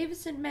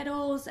Magnificent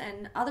Metals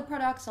and other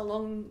products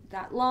along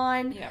that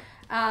line. Yeah.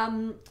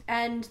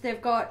 And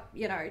they've got,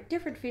 you know,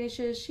 different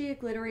finishes, sheer,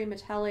 glittery,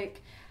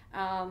 metallic,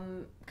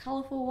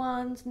 colourful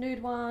ones,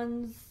 nude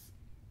ones,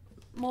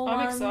 more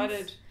ones. I'm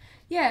excited.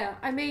 Yeah,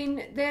 I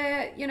mean,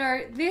 they're, you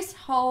know, this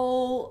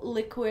whole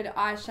liquid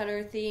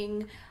eyeshadow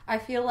thing, I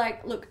feel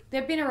like, look,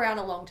 they've been around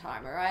a long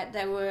time, all right?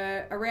 They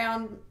were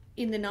around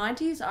in the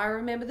 90s, I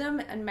remember them,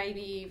 and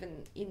maybe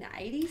even in the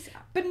 80s.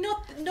 But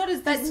not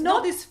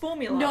this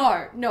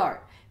formula. No.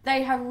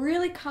 They have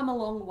really come a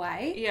long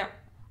way. Yeah.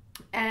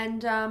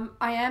 And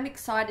I am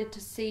excited to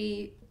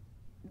see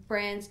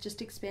brands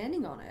just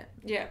expanding on it.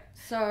 Yeah.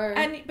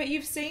 But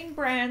you've seen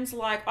brands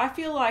like, I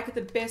feel like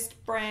the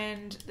best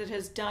brand that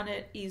has done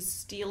it is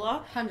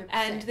Stila. 100%.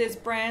 And there's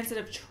brands that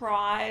have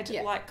tried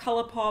like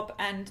Colourpop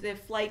and they're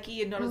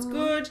flaky and not as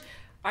good.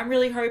 I'm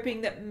really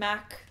hoping that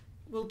MAC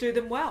will do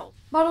them well.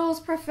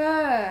 Models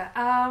prefer.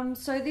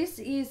 So this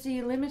is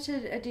the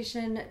limited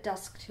edition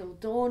Dusk Till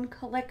Dawn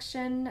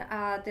collection.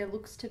 There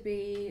looks to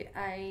be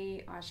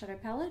a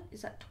eyeshadow palette.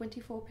 Is that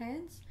 24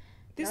 pans?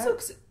 This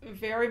looks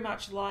very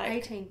much like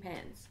 18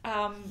 pans.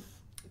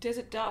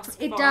 Desert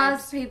Dusk. It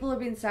does. People have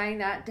been saying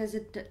that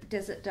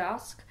Desert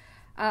Dusk.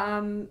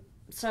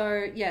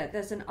 So yeah,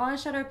 there's an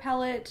eyeshadow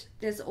palette.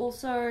 There's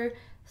also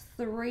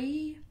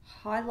 3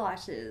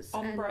 highlighters.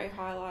 Ombre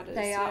highlighters.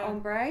 They are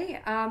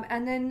ombre.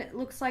 And then it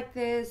looks like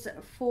there's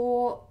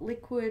 4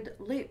 liquid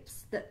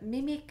lips that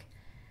mimic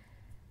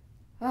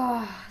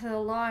the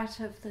light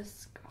of the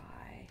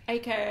sky.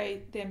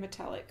 AKA they're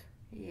metallic.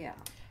 Yeah.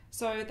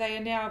 So they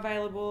are now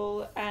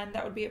available, and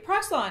that would be at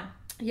Priceline.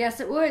 Yes,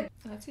 it would.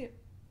 That's it.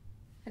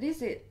 That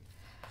is it.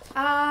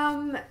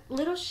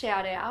 Little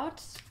shout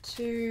out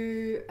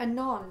to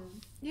Anon.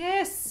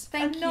 Yes.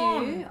 Thank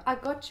Anon. you. I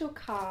got your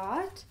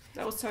card.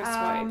 That was so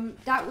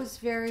sweet. That was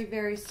very,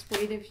 very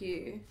sweet of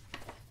you.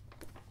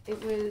 It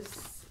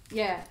was,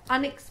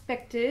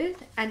 unexpected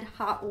and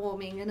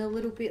heartwarming and a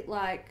little bit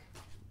like...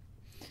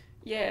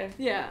 Yeah.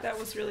 That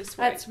was really sweet.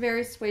 That's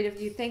very sweet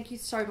of you. Thank you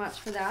so much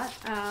for that.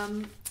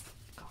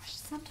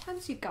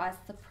 Sometimes you guys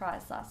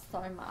surprise us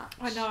so much.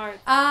 I know.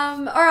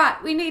 All right,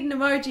 we need an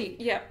emoji.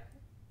 Yeah.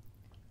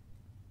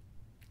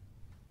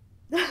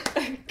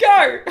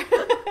 Go!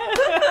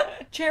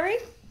 Cherry?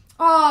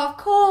 Oh, of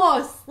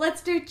course.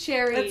 Let's do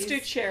cherries. Let's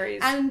do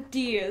cherries. And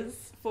deers.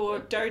 For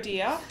doe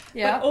deer.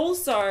 Yeah. But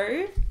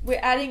also, we're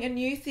adding a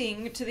new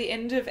thing to the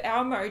end of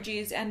our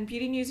emojis and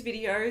beauty news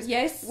videos.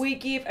 Yes. We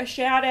give a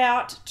shout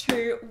out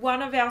to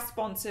one of our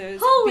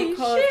sponsors. Holy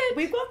because shit.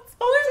 We've got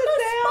sponsors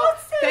now.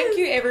 Sponsors. Thank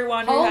you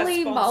everyone who has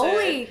sponsored. Holy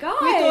moly, guys.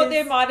 We thought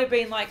there might have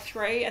been like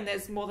 3 and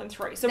there's more than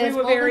 3. So we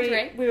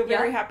were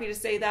very happy to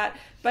see that.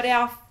 But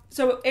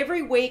so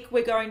every week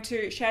we're going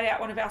to shout out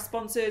one of our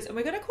sponsors and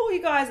we're going to call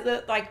you guys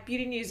the like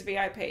Beauty News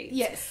VIPs.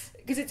 Yes.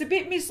 Because it's a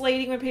bit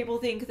misleading when people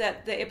think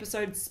that the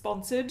episode's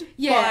sponsored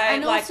by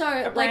and like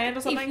also, a brand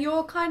or something. If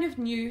you're kind of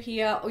new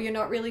here or you're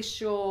not really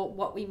sure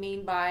what we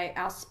mean by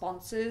our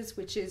sponsors,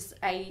 which is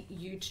a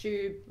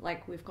YouTube,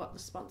 like we've got the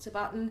sponsor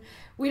button,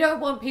 we don't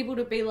want people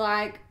to be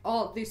like,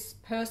 oh, this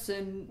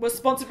person was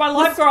sponsored by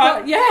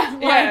Lash-Gro.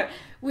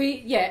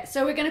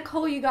 So we're going to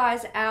call you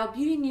guys our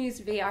Beauty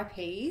News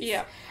VIPs.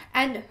 Yeah.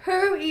 And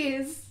who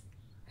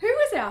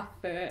was our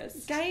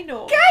first?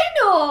 Gaynor.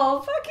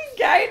 Fucking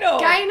Gaynor.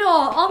 Gaynor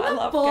on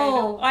the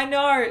ball. Gaynor. I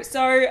know.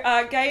 So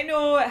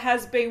Gaynor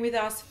has been with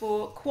us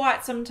for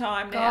quite some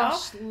time now.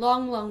 Gosh,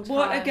 long time.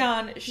 What a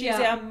gun. She's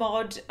our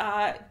mod,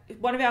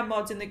 one of our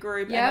mods in the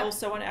group and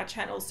also on our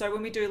channel. So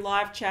when we do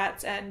live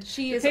chats and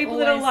she is people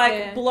that are like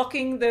there.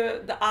 blocking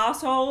the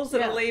assholes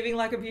that are leaving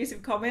like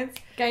abusive comments,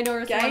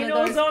 Gaynor's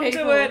onto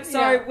people. it.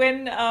 So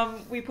when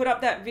we put up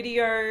that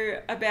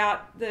video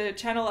about the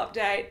channel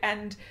update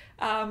and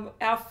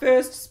our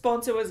first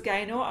sponsor was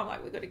Gaynor, I'm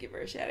like, we've got to give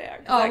her a shout out.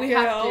 Oh, that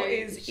girl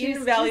is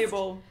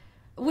invaluable.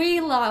 We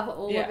love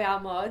all of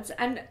our mods,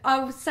 and I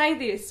will say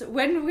this,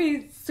 when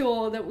we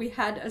saw that we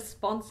had a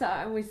sponsor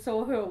and we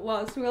saw who it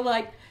was, we were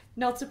like,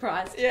 Not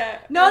surprised. Yeah.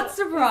 Not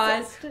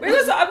surprised.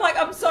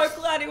 I'm so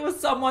glad it was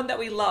someone that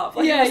we love.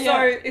 Like,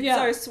 it's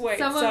so sweet.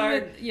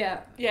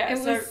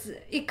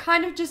 It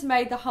kind of just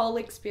made the whole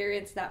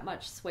experience that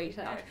much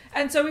sweeter. Yeah.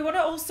 And so we want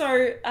to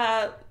also,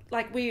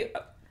 we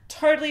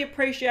totally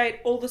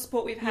appreciate all the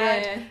support we've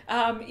had.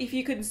 If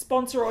you can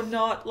sponsor or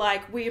not,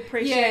 we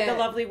appreciate the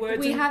lovely words.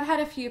 We have had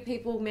a few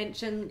people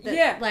mention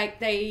that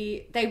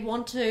they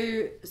want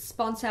to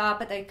sponsor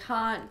but they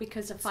can't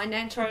because of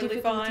financial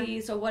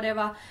difficulties or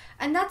whatever,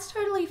 and that's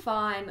totally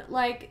fine.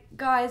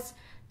 Guys,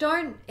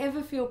 don't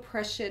ever feel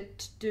pressured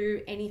to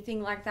do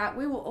anything like that.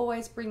 We will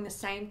always bring the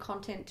same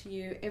content to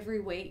you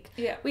every week.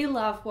 We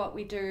love what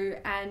we do,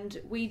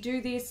 and we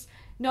do this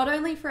not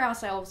only for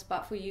ourselves,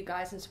 but for you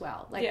guys as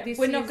well.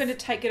 We're not going to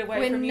take it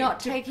away from you. We're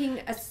not taking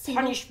a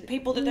single... Punish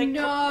people that they...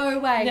 No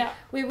way. No.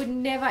 We would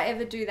never,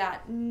 ever do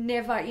that.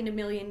 Never in a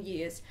million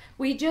years.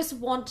 We just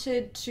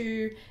wanted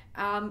to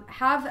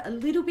have a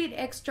little bit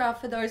extra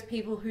for those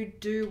people who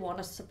do want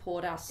to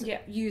support us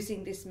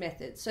using this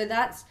method. So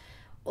that's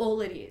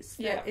all it is.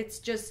 It's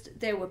just,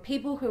 there were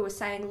people who were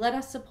saying, let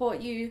us support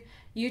you.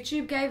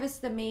 YouTube gave us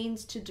the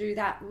means to do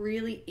that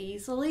really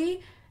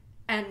easily,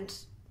 and...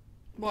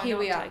 Here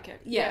we are. Take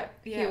it.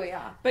 Here we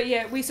are. But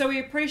we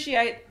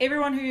appreciate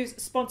everyone who's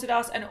sponsored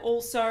us, and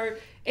also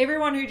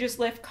everyone who just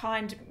left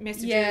kind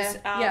messages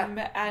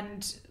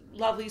and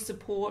lovely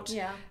support,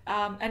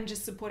 and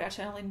just support our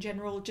channel in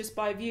general, just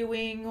by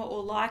viewing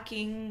or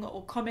liking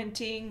or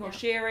commenting or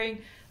sharing.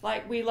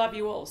 We love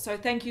you all. So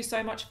thank you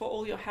so much for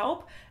all your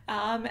help.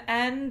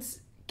 And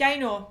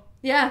Gaynor.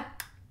 Yeah.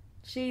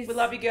 We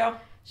love you,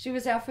 girl. She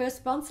was our first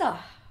sponsor.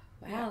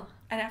 Wow. Yeah.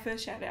 And our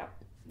first shout out.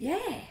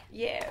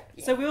 Yeah.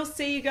 So we'll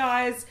see you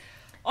guys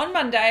on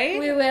Monday.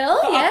 We will,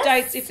 for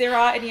updates, if there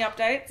are any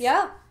updates.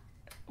 Yeah.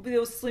 With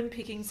your slim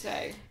pickings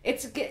day.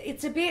 It's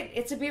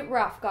a bit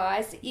rough,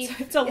 guys.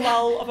 It's a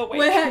lull of a week.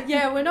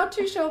 We're not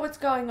too sure what's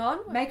going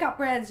on. Makeup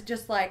brands are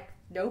just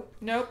nope.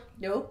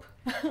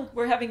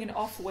 We're having an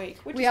off week.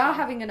 We are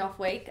having an off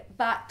week,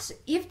 but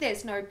if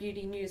there's no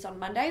beauty news on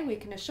Monday, we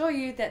can assure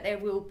you that there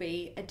will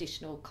be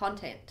additional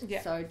content.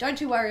 Yeah. So don't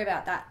you worry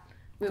about that.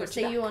 We will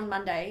see you on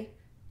Monday.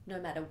 No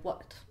matter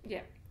what.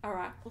 Yeah. All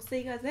right. We'll see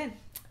you guys then.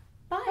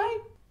 Bye.